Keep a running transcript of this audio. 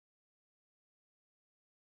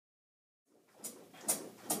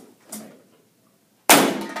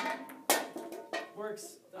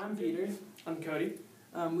works. I'm Peter. I'm Cody.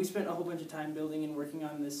 We spent a whole bunch of time building and working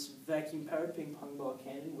on this vacuum-powered ping pong ball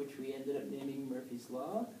cannon, which we ended up naming Murphy's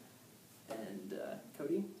Law. And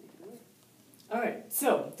Cody, take it away. Alright,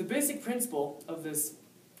 so the basic principle of this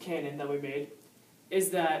cannon that we made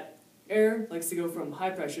is that air likes to go from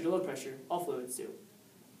high pressure to low pressure, all fluids do.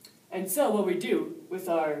 And so what we do with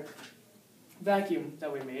our vacuum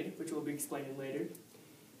that we made, which we'll be explaining later,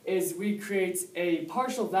 is we create a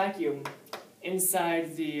partial vacuum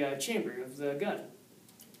inside the chamber of the gun.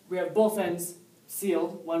 We have both ends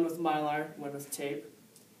sealed, one with mylar, one with tape.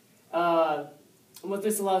 And what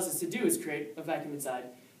this allows us to do is create a vacuum inside.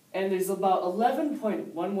 And there's about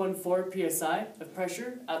 11.114 psi of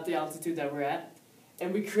pressure at the altitude that we're at.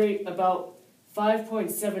 And we create about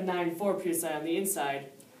 5.794 psi on the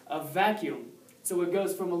inside of vacuum. So it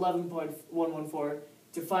goes from 11.114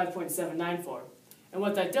 to 5.794. And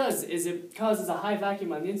what that does is it causes a high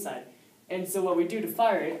vacuum on the inside. And so what we do to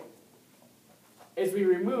fire it is we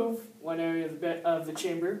remove one area of the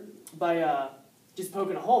chamber by just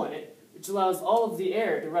poking a hole in it, which allows all of the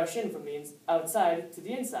air to rush in from the outside to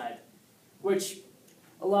the inside, which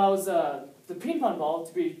allows the ping pong ball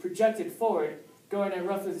to be projected forward, going at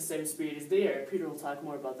roughly the same speed as the air. Peter will talk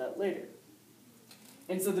more about that later.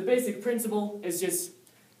 And so the basic principle is just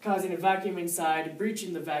causing a vacuum inside,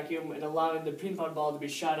 breaching the vacuum, and allowing the ping pong ball to be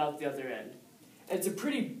shot out the other end. And it's a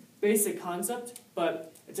pretty basic concept,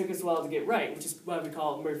 but it took us a while to get right, which is why we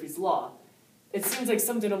call it Murphy's Law. It seems like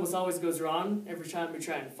something almost always goes wrong every time we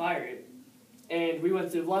try and fire it. And we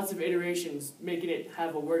went through lots of iterations making it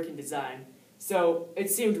have a working design. So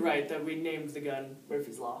it seemed right that we named the gun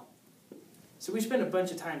Murphy's Law. So we spent a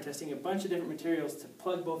bunch of time testing a bunch of different materials to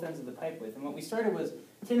plug both ends of the pipe with. And what we started was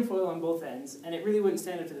tin foil on both ends, and it really wouldn't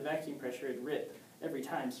stand up to the vacuum pressure. It'd rip every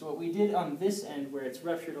time. So what we did on this end, where it's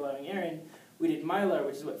ruptured allowing air in, we did mylar,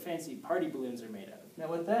 which is what fancy party balloons are made of. Now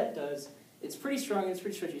what that does, it's pretty strong and it's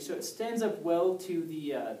pretty stretchy, so it stands up well to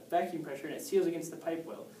the vacuum pressure and it seals against the pipe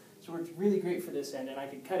well. So it worked really great for this end, and I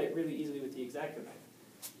could cut it really easily with the X-Acto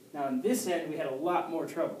knife. Now on this end, we had a lot more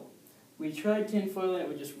trouble. We tried tin foil and it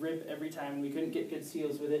would just rip every time. We couldn't get good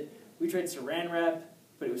seals with it. We tried saran wrap,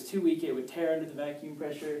 but it was too weak. It would tear under the vacuum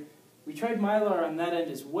pressure. We tried mylar on that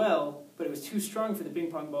end as well, but it was too strong for the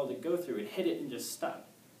ping pong ball to go through. It hit it and just stopped.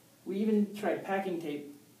 We even tried packing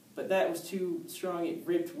tape, but that was too strong. It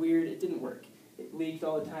ripped weird. It didn't work. It leaked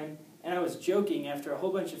all the time. And I was joking after a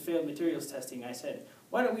whole bunch of failed materials testing. I said,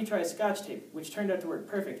 why don't we try Scotch tape, which turned out to work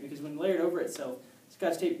perfect because when layered over itself,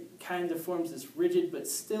 Scotch tape kind of forms this rigid but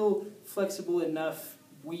still flexible enough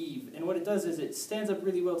weave. And what it does is it stands up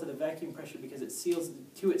really well to the vacuum pressure because it seals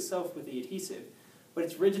to itself with the adhesive. But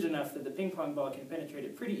it's rigid enough that the ping pong ball can penetrate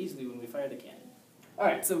it pretty easily when we fire the cannon.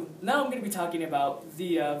 Alright, so now I'm going to be talking about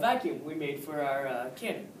the vacuum we made for our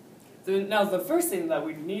cannon. Now the first thing that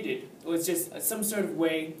we needed was just some sort of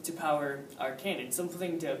way to power our cannon,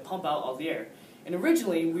 something to pump out all the air. And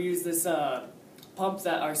originally we used this pump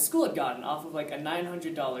that our school had gotten off of like a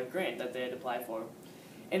 $900 grant that they had applied for.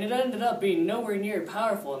 And it ended up being nowhere near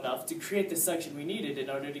powerful enough to create the suction we needed in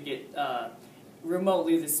order to get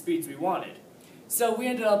remotely the speeds we wanted. So we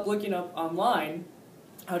ended up looking up online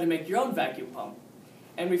how to make your own vacuum pump.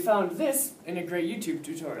 And we found this in a great YouTube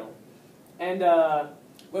tutorial. And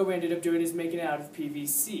what we ended up doing is making it out of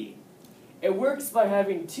PVC. It works by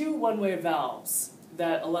having two one-way valves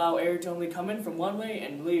that allow air to only come in from one way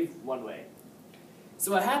and leave one way.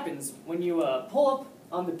 So what happens when you pull up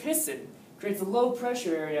on the piston, creates a low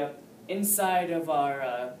pressure area inside of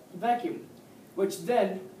our vacuum, which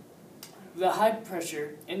then the high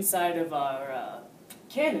pressure inside of our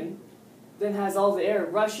cannon then has all the air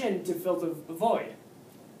rush in to fill the void,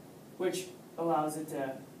 which allows it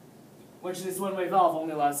to, which this one-way valve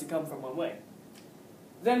only allows to come from one way.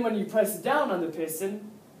 Then when you press down on the piston,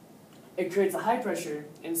 it creates a high pressure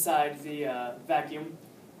inside the vacuum,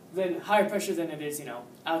 then higher pressure than it is,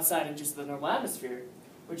 outside in just the normal atmosphere,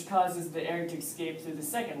 which causes the air to escape through the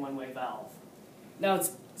second one-way valve. Now,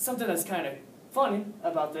 it's something that's kind of funny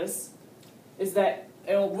about this is that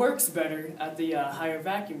it works better at the higher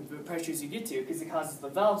vacuum pressures you get to because it causes the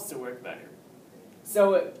valves to work better.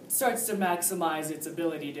 So it starts to maximize its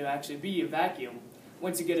ability to actually be a vacuum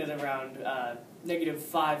once you get it around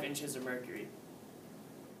 -5 inches of mercury.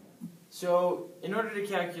 So, in order to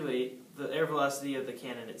calculate the air velocity of the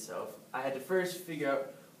cannon itself, I had to first figure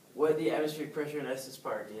out what the atmospheric pressure in Estes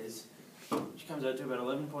Park is, which comes out to about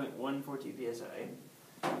 11.142 psi.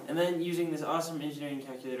 And then, using this awesome engineering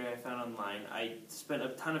calculator I found online, I spent a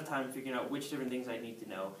ton of time figuring out which different things I need to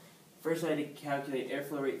know. First, I had to calculate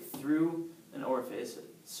airflow rate through an orifice,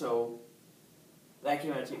 so that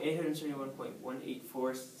came out to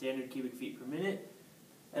 871.184 standard cubic feet per minute,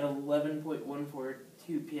 at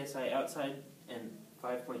 11.142 psi outside and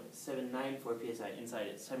 5.794 psi inside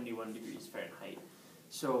at 71 degrees Fahrenheit.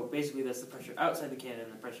 So basically that's the pressure outside the cannon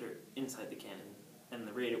and the pressure inside the cannon and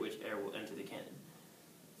the rate at which air will enter the cannon.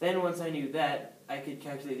 Then once I knew that, I could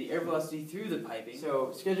calculate the air velocity through the piping.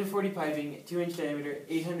 So Schedule 40 piping, 2-inch diameter,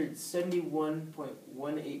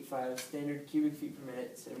 871.185 standard cubic feet per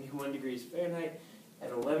minute, 71 degrees Fahrenheit at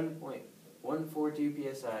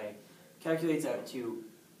 11.142 psi, calculates out to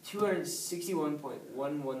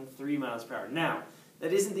 261.113 miles per hour. Now,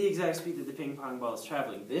 that isn't the exact speed that the ping pong ball is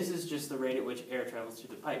traveling. This is just the rate at which air travels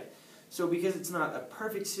through the pipe. So because it's not a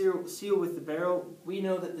perfect seal with the barrel, we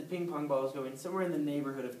know that the ping pong ball is going somewhere in the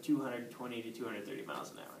neighborhood of 220 to 230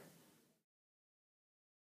 miles an hour.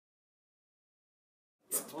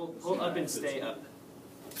 Hold up and stay up.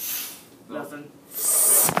 Nothing. Right.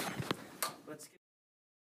 Let's get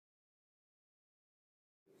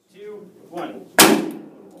 2, 1.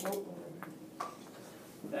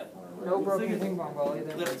 No broken ping pong ball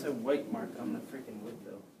either. That's a white mark on the freaking wood,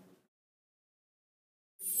 though.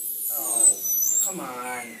 Oh, come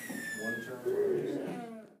on.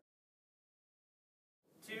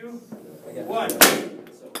 2, 1.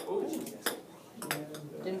 Oh, Jesus.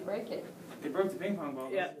 Didn't break it. They broke the ping pong ball.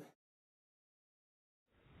 Yeah.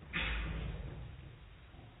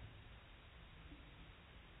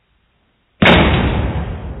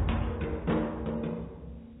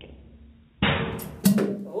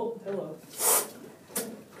 Oh, hello.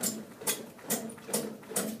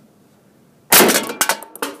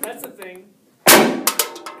 That's the thing.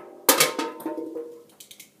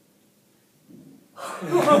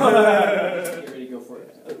 Get ready to go for it.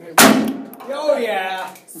 Oh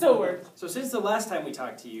yeah, still worked. So since the last time we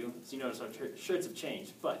talked to you, as you notice our shirts have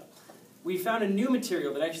changed, but we found a new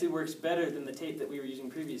material that actually works better than the tape that we were using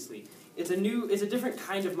previously. It's a different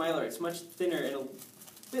kind of mylar. It's much thinner and a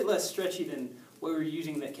bit less stretchy than what we were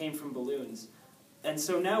using that came from balloons. And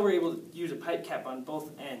so now we're able to use a pipe cap on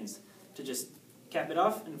both ends to just cap it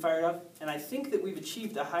off and fire it off. And I think that we've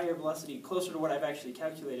achieved a higher velocity, closer to what I've actually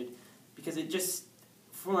calculated, because it just,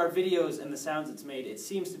 from our videos and the sounds it's made, it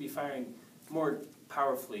seems to be firing more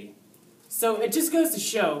powerfully. So it just goes to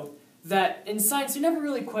show that in science you're never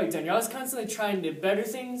really quite done. You're always constantly trying to better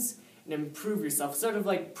things and improve yourself. Sort of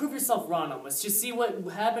like prove yourself wrong almost. Just see what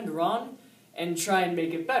happened wrong and try and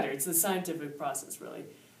make it better. It's the scientific process, really.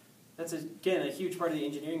 That's, again, a huge part of the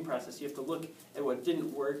engineering process. You have to look at what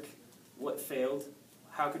didn't work, what failed,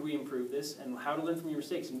 how could we improve this, and how to learn from your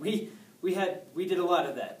mistakes. And we did a lot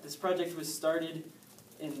of that. This project was started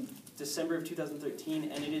in December of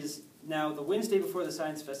 2013, and it is now the Wednesday before the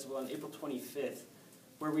Science Festival on April 25th,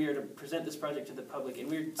 where we are to present this project to the public. And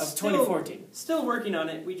we're Of 2014. Still working on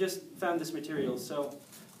it. We just found this material, so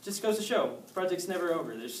just goes to show, the project's never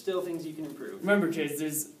over. There's still things you can improve. Remember, kids,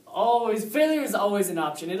 failure is always an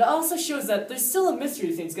option. It also shows that there's still a mystery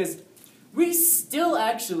to things, because we still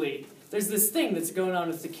actually, there's this thing that's going on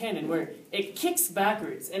with the cannon where it kicks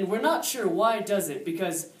backwards, and we're not sure why it does it,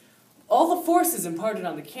 because all the forces imparted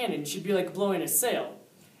on the cannon should be like blowing a sail.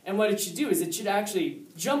 And what it should do is it should actually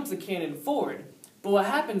jump the cannon forward. But what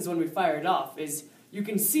happens when we fire it off is you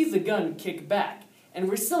can see the gun kick back. And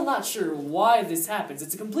we're still not sure why this happens.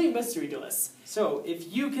 It's a complete mystery to us. So,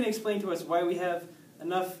 if you can explain to us why we have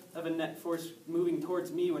enough of a net force moving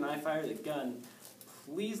towards me when I fire the gun,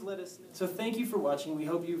 please let us know. So thank you for watching. We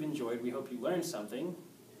hope you've enjoyed. We hope you learned something.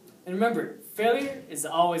 And remember, failure is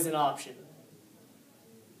always an option.